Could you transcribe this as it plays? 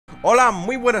Hola,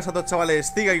 muy buenas a todos,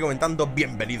 chavales. Sigue aquí comentando.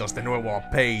 Bienvenidos de nuevo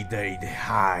a PayDay The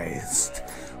Heist.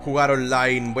 Jugar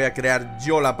online. Voy a crear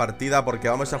yo la partida porque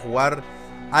vamos a jugar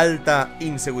Alta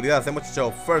Inseguridad. Hemos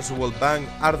hecho First World Bank,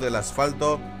 Arde el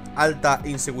Asfalto, Alta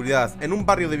Inseguridad. En un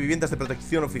barrio de viviendas de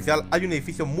protección oficial hay un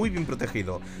edificio muy bien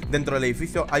protegido. Dentro del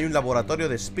edificio hay un laboratorio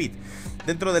de speed.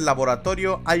 Dentro del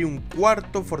laboratorio hay un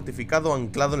cuarto fortificado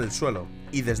anclado en el suelo.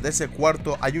 Y desde ese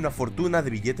cuarto hay una fortuna de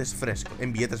billetes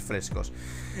frescos.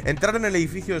 Entrar en el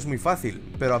edificio es muy fácil,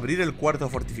 pero abrir el cuarto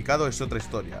fortificado es otra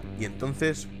historia. Y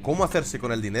entonces, ¿cómo hacerse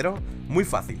con el dinero? Muy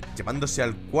fácil, llevándose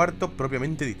al cuarto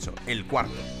propiamente dicho, el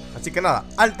cuarto. Así que nada,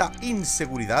 Alta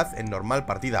Inseguridad en normal,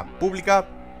 partida pública.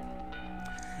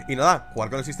 Y nada, jugar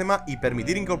con el sistema y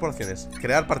permitir incorporaciones,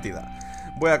 crear partida.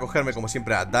 Voy a cogerme como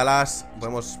siempre a Dallas.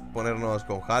 Podemos ponernos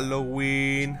con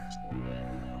Halloween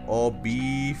o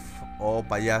Beef o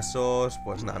payasos.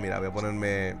 Pues nada, mira, voy a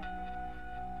ponerme...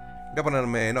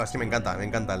 No, es que me encanta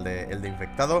el de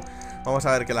infectado. Vamos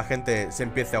a ver que la gente se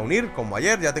empiece a unir, como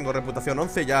ayer. Ya tengo reputación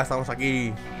 11, ya estamos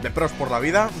aquí de pros por la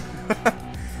vida.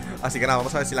 Así que nada,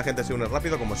 vamos a ver si la gente se une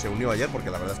rápido como se unió ayer, porque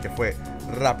la verdad es que fue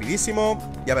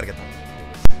rapidísimo. Y a ver qué tal.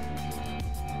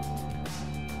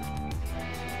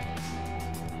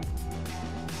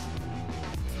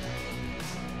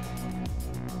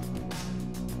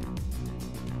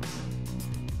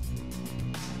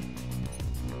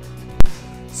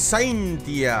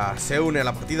 Saintia se une a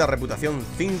la partida, reputación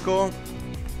 5.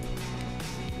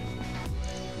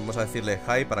 Vamos a decirle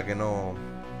hi para que no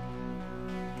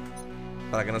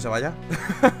se vaya.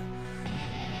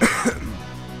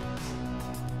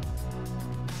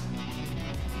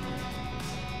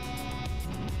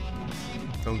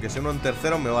 Aunque sea uno en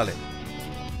tercero me vale.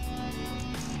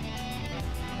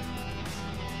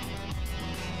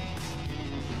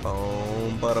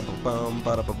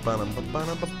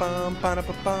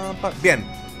 Bien,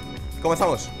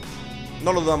 comenzamos.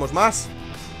 No lo dudamos más.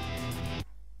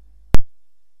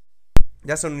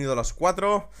 Ya se han unido las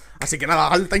 4. Así que nada,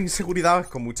 alta inseguridad,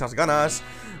 con muchas ganas.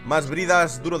 Más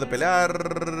bridas, duro de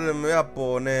pelear. Me voy a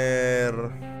poner...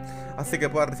 hace que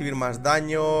pueda recibir más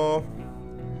daño.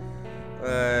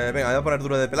 Venga, voy a poner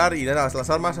duro de pelear. Y las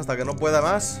armas hasta que no pueda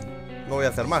más. No voy a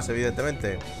hacer más,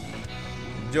 evidentemente.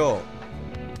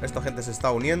 Esta gente se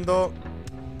está uniendo.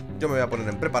 Yo me voy a poner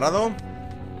en preparado.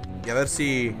 Y a ver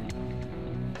si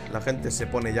la gente se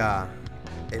pone ya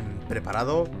en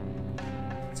preparado.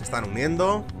 Se están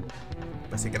uniendo.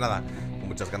 Así que nada, con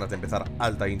muchas ganas de empezar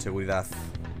Alta Inseguridad.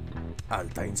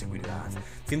 Alta Inseguridad.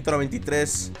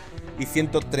 193 y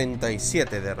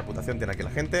 137 de reputación tiene aquí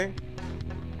la gente.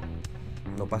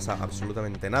 No pasa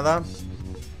absolutamente nada.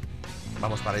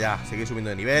 Vamos para allá, seguir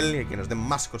subiendo de nivel y que nos den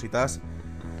más cositas.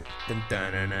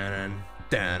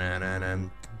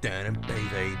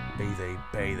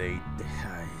 PayDay The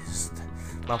Heist.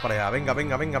 Vamos para allá, venga.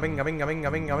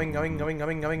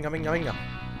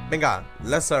 Venga,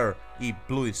 Lesser y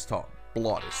Bloody Star.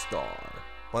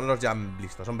 Poneros ya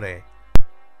listos, hombre.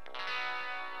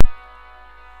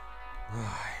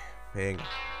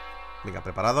 Venga,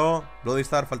 preparado. Bloody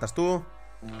Star, faltas tú.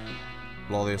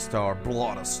 Bloody Star.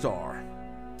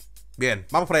 Bien,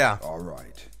 vamos para allá.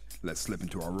 Let's slip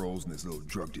into our roles in this little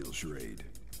drug deal charade.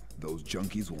 Those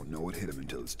junkies won't know what hit them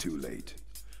until it's too late.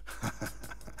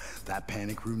 That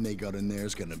panic room they got in there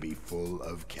is gonna be full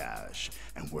of cash,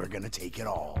 and we're gonna take it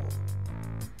all.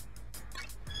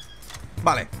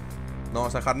 Vale, no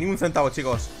vamos a dejar ni un centavo,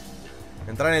 chicos.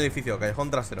 Entrar en el edificio, callejón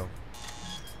trasero.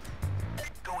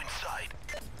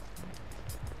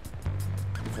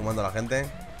 Estoy fumando a la gente.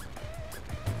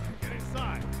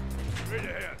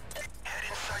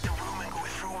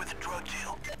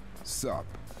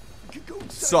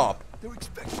 Sup.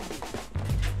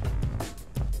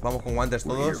 Vamos con guantes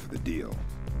todos.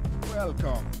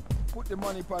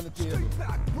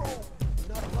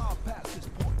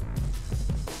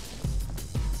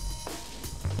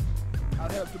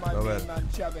 A ver.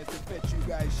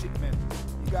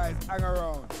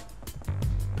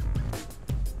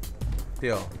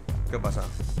 Tío, ¿qué pasa?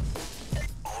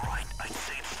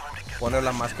 Poner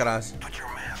las máscaras.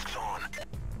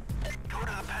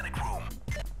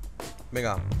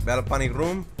 Venga, ve al panic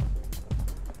room.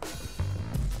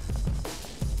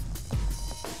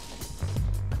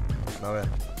 A ver.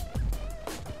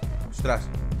 Ostras,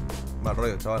 mal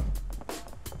rollo, chaval.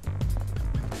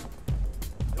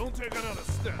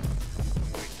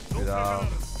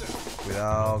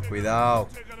 Cuidado.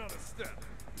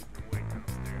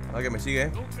 A ver que me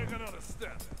sigue.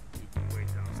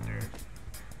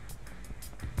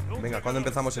 Venga, ¿cuándo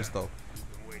empezamos esto?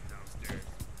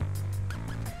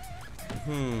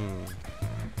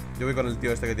 Yo voy con el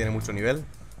tío este que tiene mucho nivel.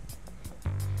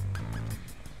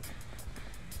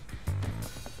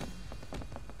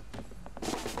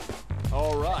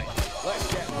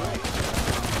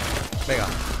 Venga.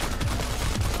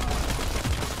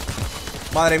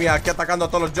 Madre mía, aquí atacando a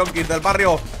todos los yonkis del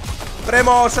barrio.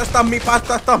 Premos, esta es mi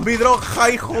pasta, esta es mi droga,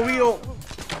 hijo mío.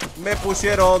 Me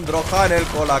pusieron droga en el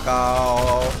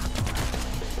colacao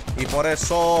y por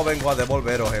eso vengo a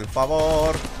devolveros el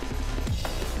favor,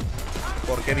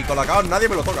 porque mi colacao nadie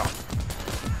me lo toca.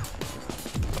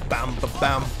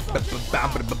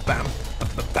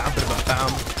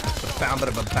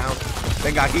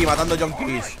 Venga, aquí, matando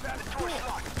yonkis.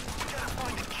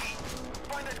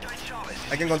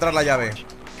 Hay que encontrar la llave.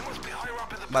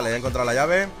 Vale, ya he encontrado la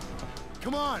llave.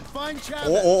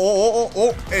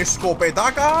 ¡Oh!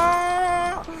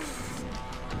 ¡Escopetaca!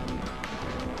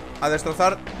 A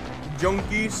destrozar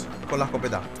yonkis con la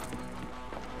escopeta.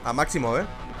 A máximo,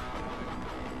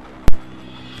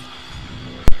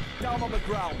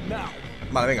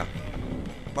 Vale, venga.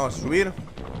 Vamos a subir.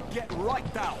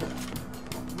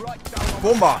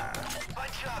 ¡Pumba!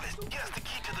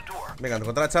 Venga,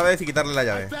 encontrar a Chávez y quitarle la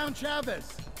llave.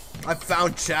 I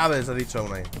found Chávez, ha dicho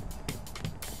aún ahí.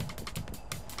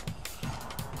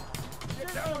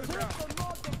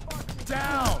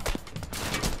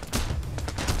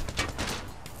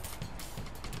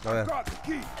 A ver.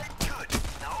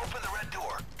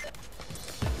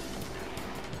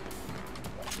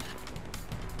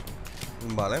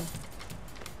 Vale.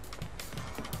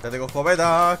 Ya tengo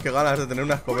escopeta. Qué ganas de tener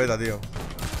una escopeta, tío.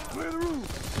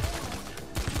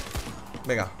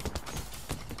 Venga.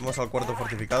 Vamos al cuarto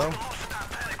fortificado.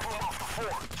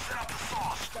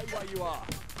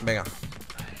 Venga.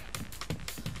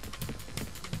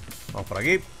 Vamos por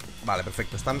aquí. Vale,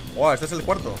 perfecto. Están... ¡Oh! Este es el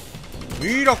cuarto.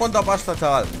 ¡Mira cuánta pasta,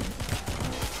 chaval!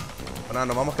 Bueno,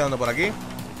 nos vamos quedando por aquí.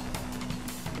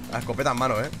 La escopeta en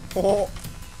mano, ¡Oh!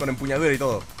 Con empuñadura y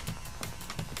todo.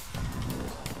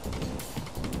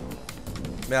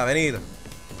 Venga, venir.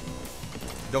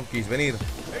 Yonkis, venir.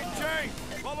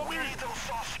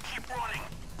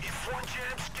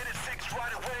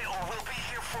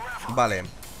 Vale.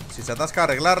 Si se atasca,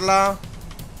 arreglarla.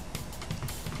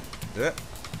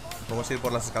 Podemos ir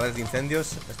por las escaleras de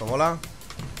incendios. Esto mola.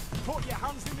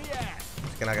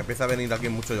 Es que nada, que empieza a venir aquí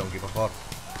mucho yonki, por favor.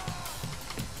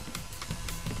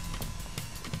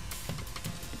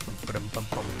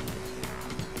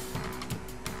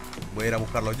 Voy a ir a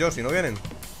buscarlos yo, si no vienen.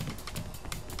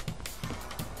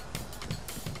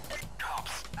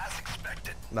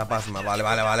 La pasma,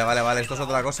 vale. Esto es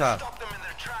otra cosa.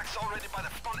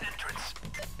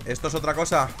 Esto es otra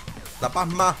cosa. La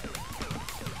pasma.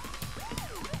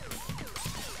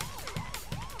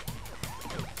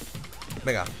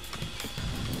 Venga.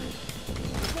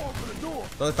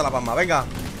 ¿Dónde está la pasma? Venga,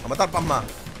 a matar pasma.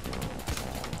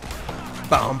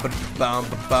 Pam, pam,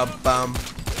 pam, pam.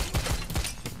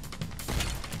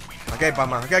 Aquí hay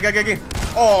pasma, aquí.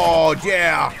 Oh,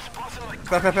 yeah.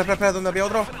 Espera, ¿dónde había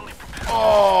otro?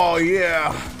 Oh,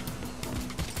 yeah.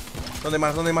 ¿Dónde hay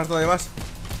más? ¿Dónde hay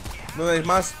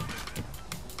más?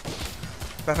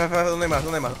 Espera, ¿dónde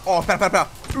hay más? Oh, espera.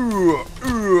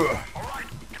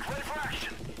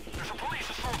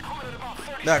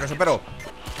 Venga, que os espero.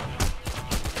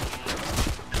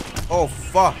 Oh,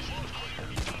 fuck.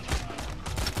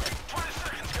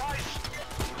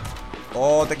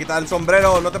 Oh, te quita el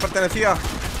sombrero, no te pertenecía.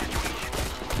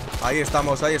 Ahí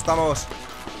estamos.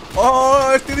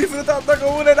 Oh, estoy disfrutando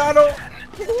como un enano.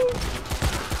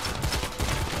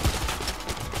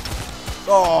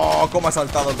 Oh, cómo ha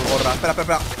saltado tu gorra.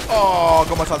 Espera. Oh,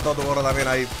 cómo ha saltado tu gorra también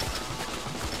ahí.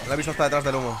 La he visto hasta detrás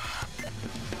del humo.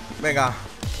 Venga,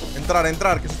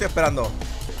 entrar, que os estoy esperando.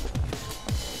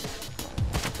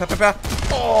 Espera.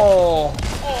 Oh,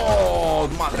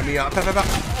 madre mía. Espera.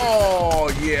 Oh,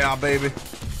 yeah, baby.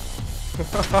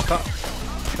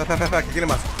 Espera, que quiere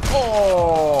más.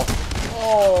 Oh,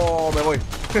 me voy.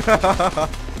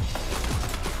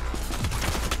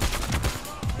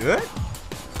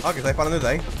 Ah, que está disparando desde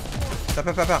ahí.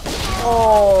 Espera.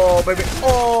 Oh, baby.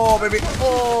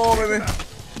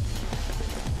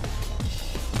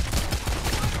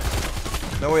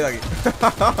 Me voy de aquí.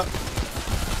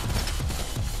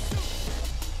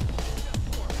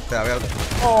 Espera, voy a...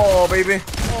 Oh, baby.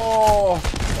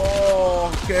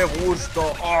 Oh, qué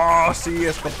gusto. Oh, sí,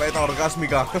 escopeta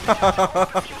orgásmica.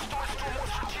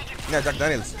 Mira, Jack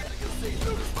Daniels.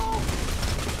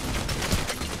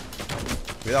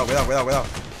 Cuidado.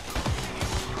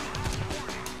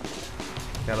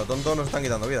 Que a lo tonto nos están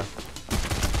quitando vida.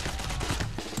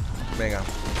 Venga.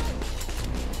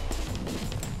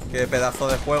 Qué pedazo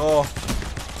de juego.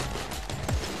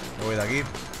 Me voy de aquí.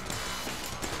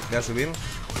 Voy a subir.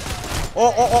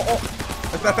 Oh.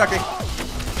 Espera, que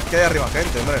hay arriba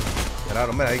gente, hombre. Esperar,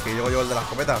 hombre, ahí, que llego yo el de la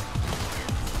escopeta.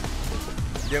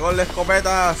 Llegó el de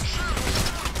escopetas.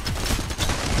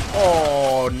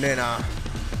 Oh, nena.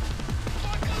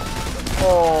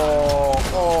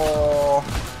 Oh.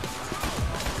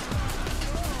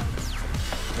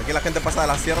 Aquí la gente pasa de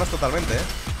las sierras totalmente,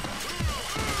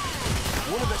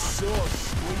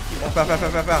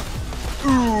 Espera.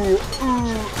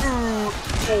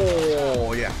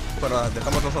 Oh, yeah. Bueno,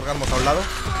 dejamos los orgasmos a un lado.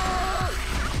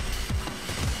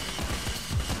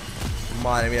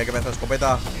 Madre mía, qué pedazo de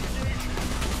escopeta.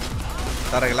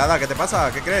 ¿Está arreglada? ¿Qué te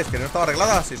pasa? ¿Qué crees? ¿Que no estaba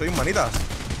arreglada? Si soy un manitas.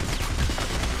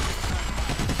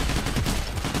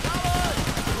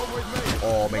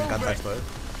 Oh, me encanta esto, Este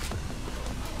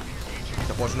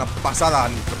juego es una pasada.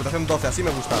 Reputación 12, así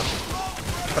me gusta.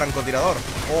 Francotirador.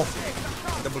 Oh,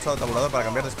 he pulsado el tabulador para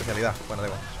cambiar de especialidad. Bueno, da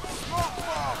igual.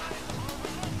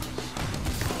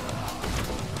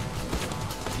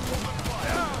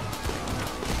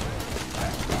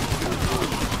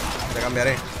 Te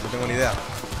cambiaré, no tengo ni idea.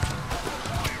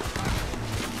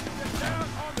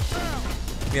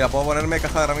 Mira, puedo ponerme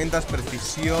caja de herramientas,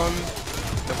 precisión.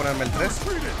 Voy a ponerme el 3.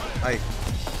 Ahí.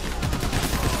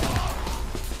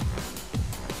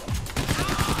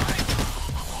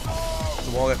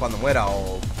 Supongo que es cuando muera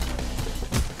o...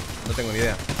 No tengo ni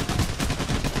idea.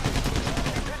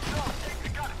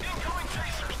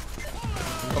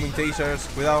 Incoming tasers,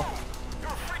 cuidado.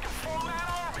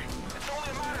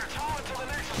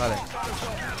 Vale.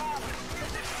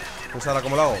 Pues ahora,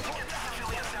 ¿cómo lo hago?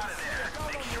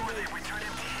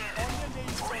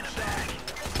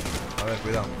 A ver,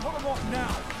 cuidado.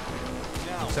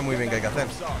 No sé muy bien qué hay que hacer.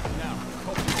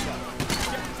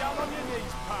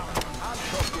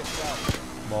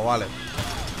 Bueno, vale.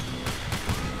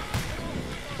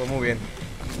 Pues muy bien.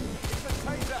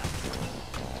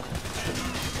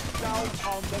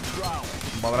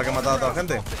 ¿Habrá que matar a toda la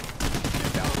gente?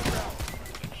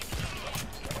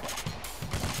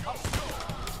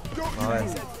 A ver.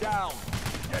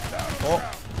 Oh.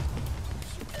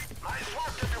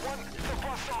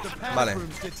 Vale.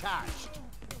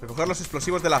 Recoger los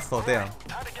explosivos de la azotea.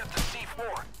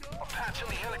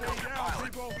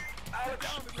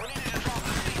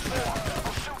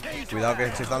 Cuidado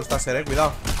que si está seré,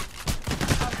 cuidado.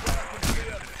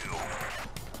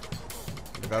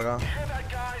 Recarga.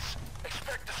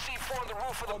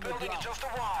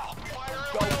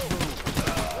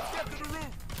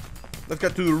 Let's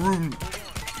get to the room.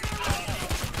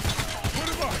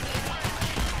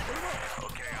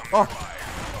 Oh.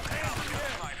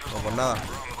 No por nada.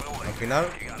 Al final.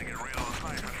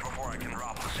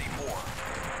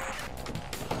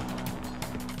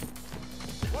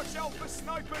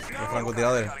 Los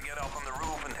francotiradores.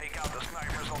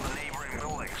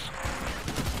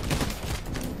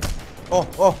 Oh,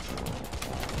 oh.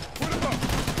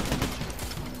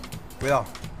 Cuidado.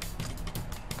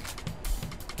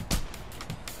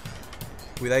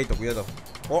 Cuidadito, cuidado.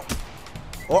 Oh.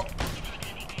 Oh.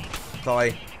 Estaba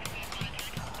ahí.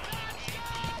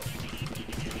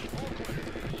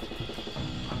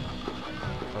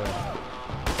 A ver.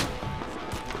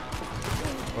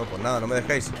 Bueno, pues nada, no me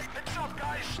dejéis.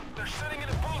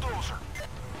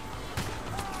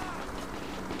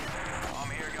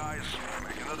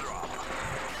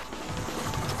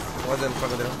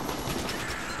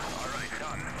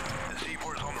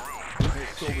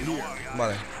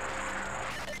 Vale.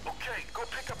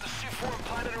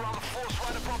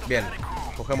 Bien,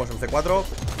 cogemos el C4.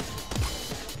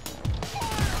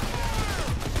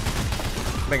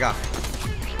 Venga.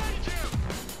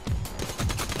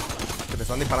 Que te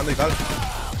están disparando y tal.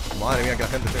 Madre mía, que la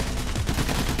gente, tío.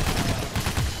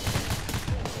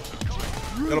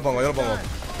 Yo lo pongo, yo lo pongo.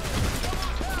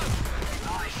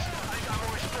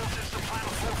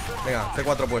 Venga,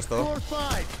 C4 puesto.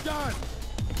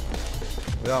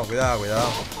 Cuidado, cuidado, cuidado.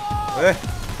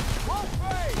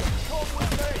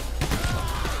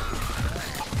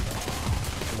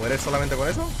 ¿Mueres solamente con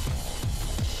eso?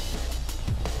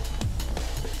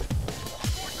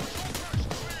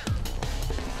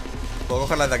 ¿Puedo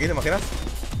cogerla de aquí, te imaginas?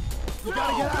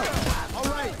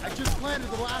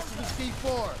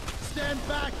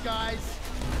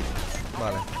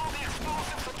 Vale.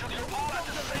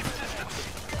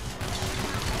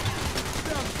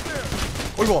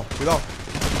 ¡Uy, cuidado!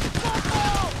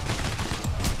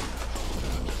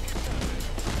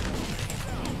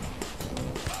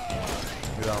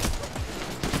 Cuidado.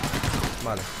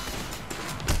 Vale.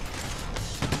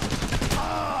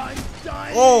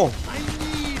 ¡Oh!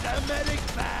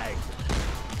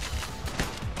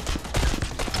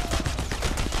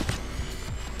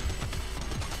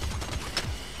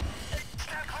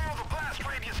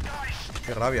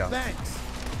 ¡Qué rabia!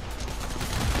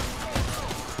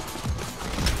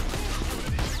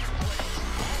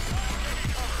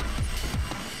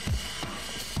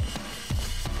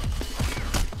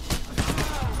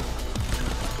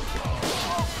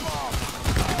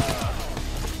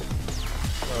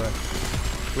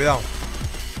 Cuidado.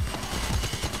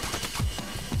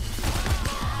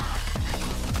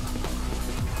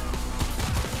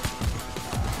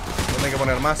 ¿Dónde hay que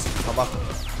poner más? Abajo.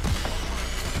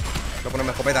 Voy a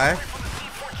ponerme escopeta,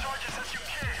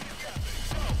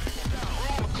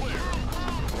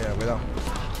 Mira, cuidado.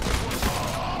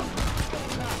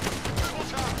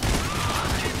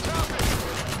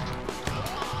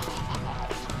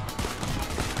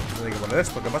 ¿Dónde hay que poner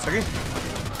esto? ¿Qué pasa aquí?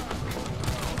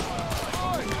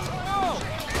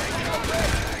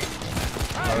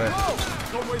 A ver.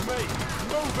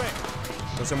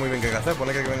 No sé muy bien qué hay que hacer.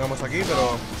 Pone que vengamos aquí,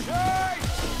 pero...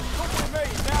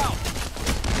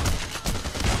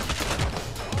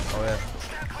 A ver.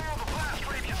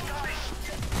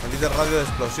 Aquí de radio de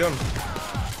explosión.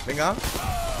 Venga.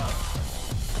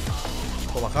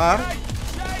 ¿Puedo bajar?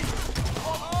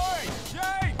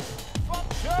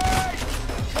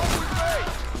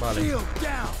 Vale.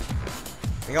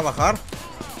 Venga, a bajar.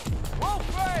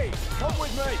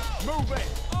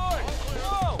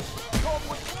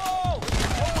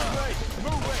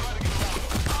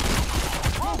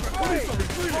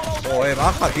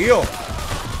 Baja, tío.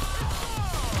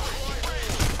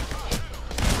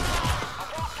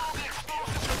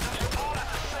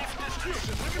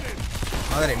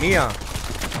 Madre mía.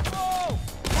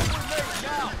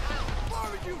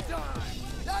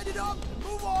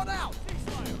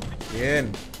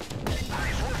 Bien.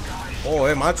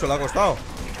 Macho, le ha costado.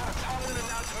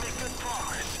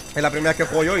 Es la primera vez que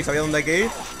juego yo y sabía dónde hay que ir.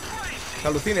 Que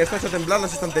alucine, esto ha hecho temblar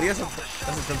las estanterías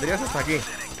hasta aquí.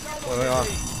 Bueno, venga, va.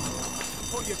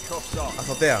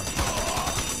 Azotea.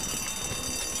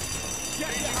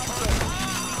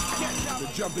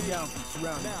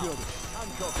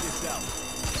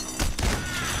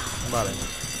 Vale.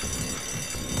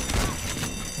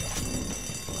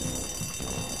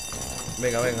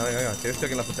 Venga, que yo estoy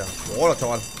aquí en la azotea. ¡Hola,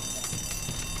 chaval!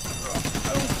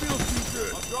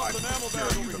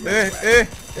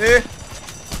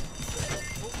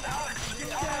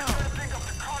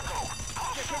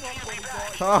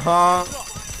 Jaja.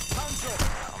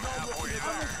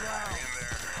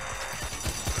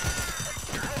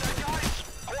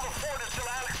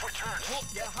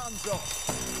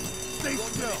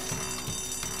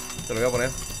 Te lo voy a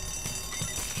poner.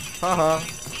 Jaja.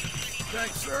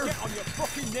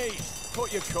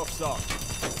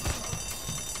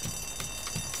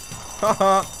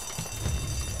 Jaja.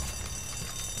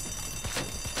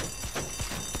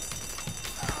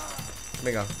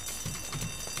 Venga.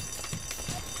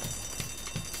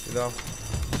 Cuidado.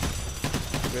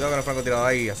 Cuidado con el francotirador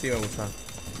ahí, así me gusta.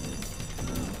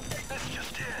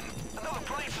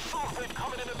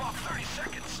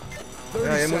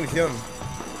 Mira, hay munición.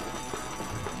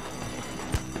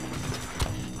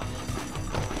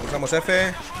 Usamos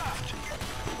F.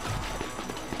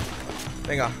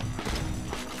 Venga.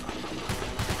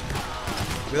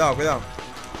 Cuidado, cuidado.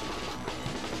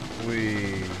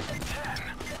 Uy.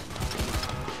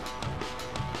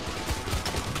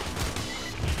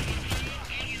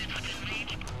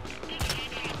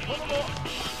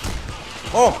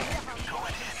 ¡Oh!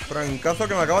 Francazo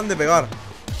que me acaban de pegar.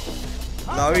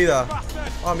 La vida.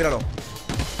 Ah, míralo.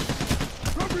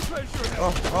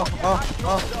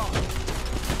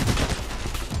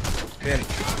 Bien.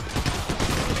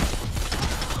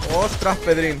 Ostras,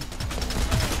 Pedrín.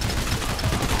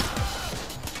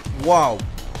 Wow.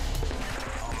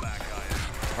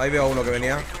 Ahí veo a uno que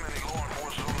venía.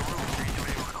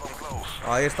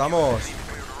 Ahí estamos.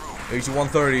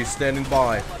 H-130 standing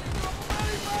by.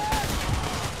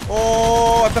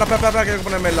 Oh, espera, que hay que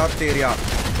ponerme en la artillería.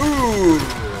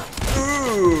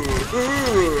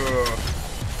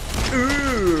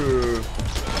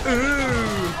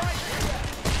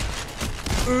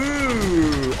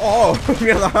 Oh,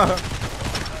 mierda.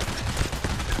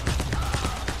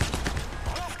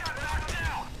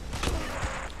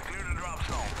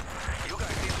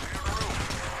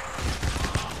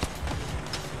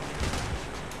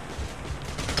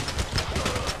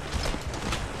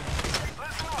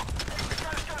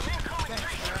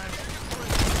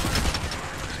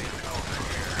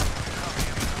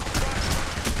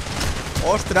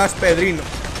 Ostras, Pedrín.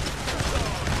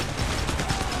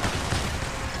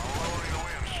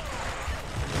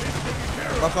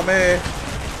 Bájame.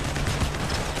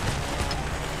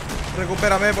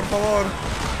 Recupérame, por favor.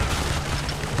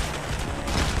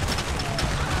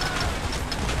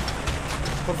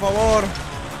 Por favor.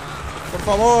 Por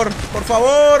favor. Por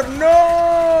favor.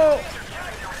 ¡No!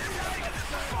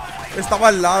 Estaba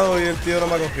al lado y el tío no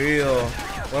me ha cogido.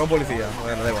 Bueno, policía.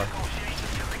 Bueno, da igual.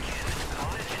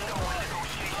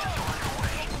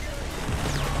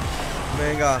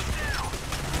 Venga.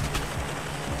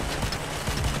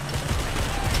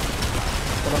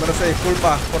 Por lo menos te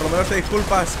disculpas. Por lo menos te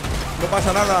disculpas. No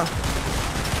pasa nada.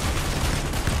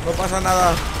 No pasa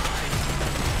nada.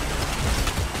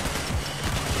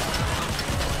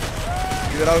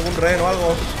 ¿Libera algún rehén o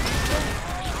algo?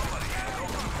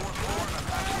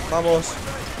 Vamos.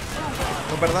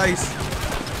 No perdáis.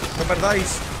 No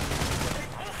perdáis.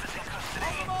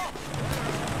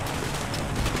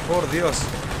 Por Dios.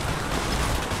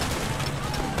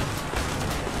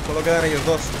 Solo quedan ellos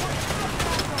dos.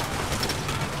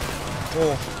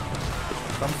 Oh,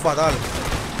 tan fatal.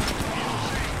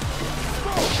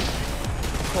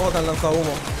 Oh, te han lanzado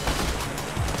humo.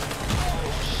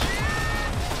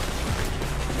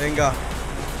 Venga.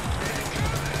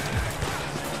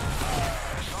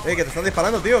 Que te están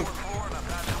disparando, tío.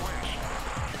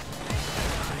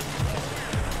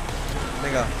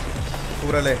 Venga,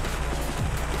 cúbrele.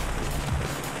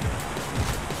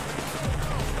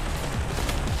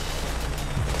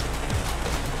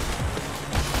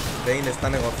 Bane está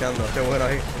negociando. Qué bueno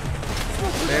ahí.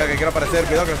 Venga, que quiero aparecer.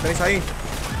 Cuidado, que los tenéis ahí.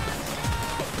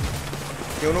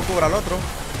 Que uno cubra al otro.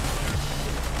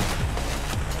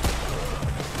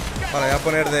 Vale, voy a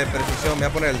poner de precisión. Voy a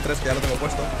poner el 3, que ya lo tengo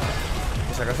puesto.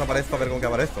 Y si acaso aparezco, a ver con qué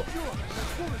aparezco.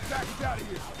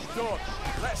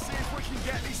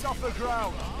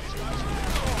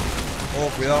 Oh,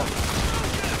 cuidado.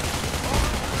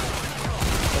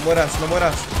 No mueras, no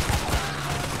mueras.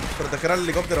 Proteger al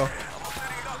helicóptero.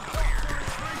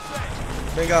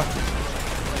 Venga.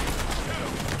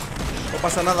 No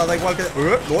pasa nada, da igual que...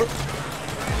 ¡Gol!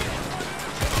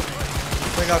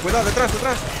 Venga, cuidado, detrás,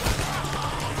 detrás.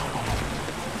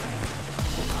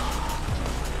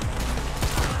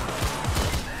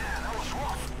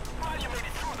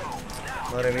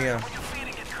 Madre mía.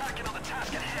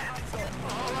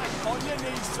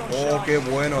 Oh, qué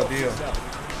bueno, tío.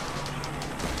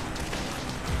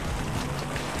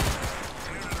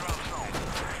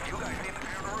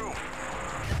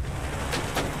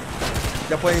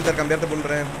 Ya puedes intercambiarte por un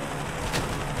rehén.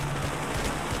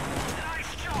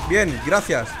 Bien,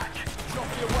 gracias.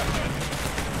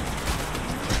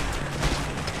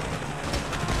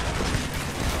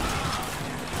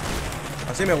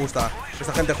 Así me gusta.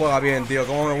 Esta gente juega bien, tío.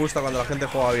 Cómo me gusta cuando la gente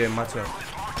juega bien, macho.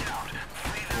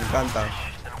 Me encanta.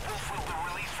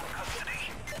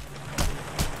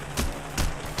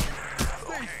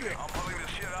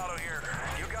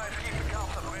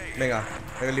 Venga,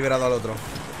 he liberado al otro.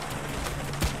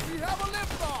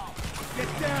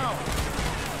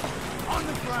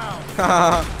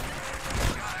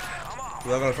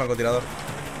 Cuidado con el francotirador.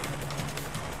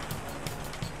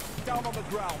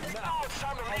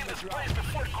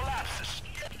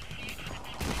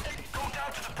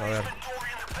 A ver.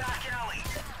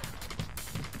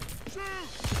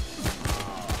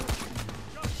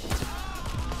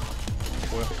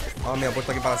 Ah, mira, he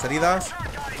puesto aquí para las heridas.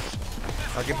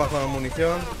 Aquí para la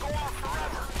munición.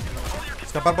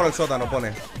 Escapar por el sótano,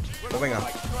 pone. Pues venga.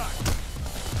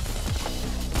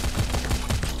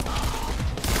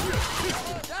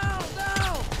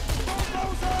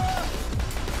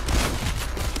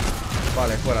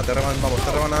 Vale, fuera, vamos,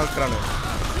 te rebanan el cráneo.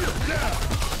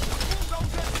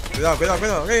 Cuidado, cuidado,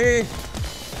 cuidado.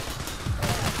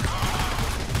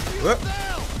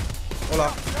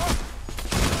 Hola.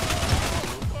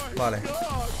 Vale.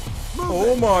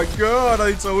 Oh my god, ha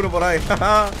dicho uno por ahí.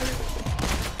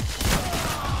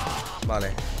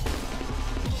 Vale.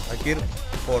 Hay que ir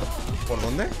 ¿por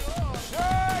dónde?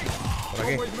 Por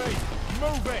aquí.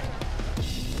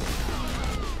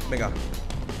 Venga.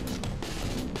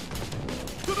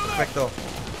 Perfecto.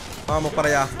 Vamos para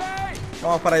allá.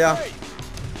 Vamos para allá.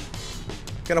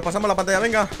 Que nos pasamos la pantalla,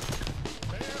 venga.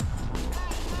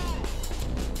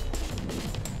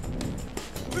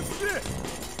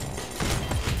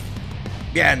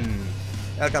 Bien.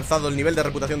 He alcanzado el nivel de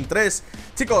reputación 3.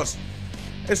 Chicos,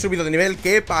 he subido de nivel.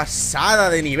 ¡Qué pasada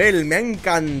de nivel! Me ha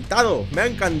encantado. Me ha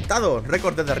encantado.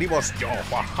 Récord de derribos. Yo.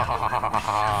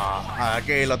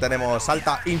 Aquí lo tenemos.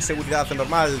 Alta inseguridad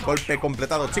normal. Golpe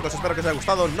completado. Chicos, espero que os haya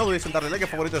gustado. No dudéis en darle like,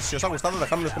 favoritos si os ha gustado.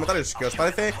 Dejadme en los comentarios qué os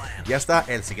parece. Y hasta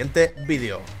el siguiente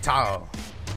vídeo. Chao.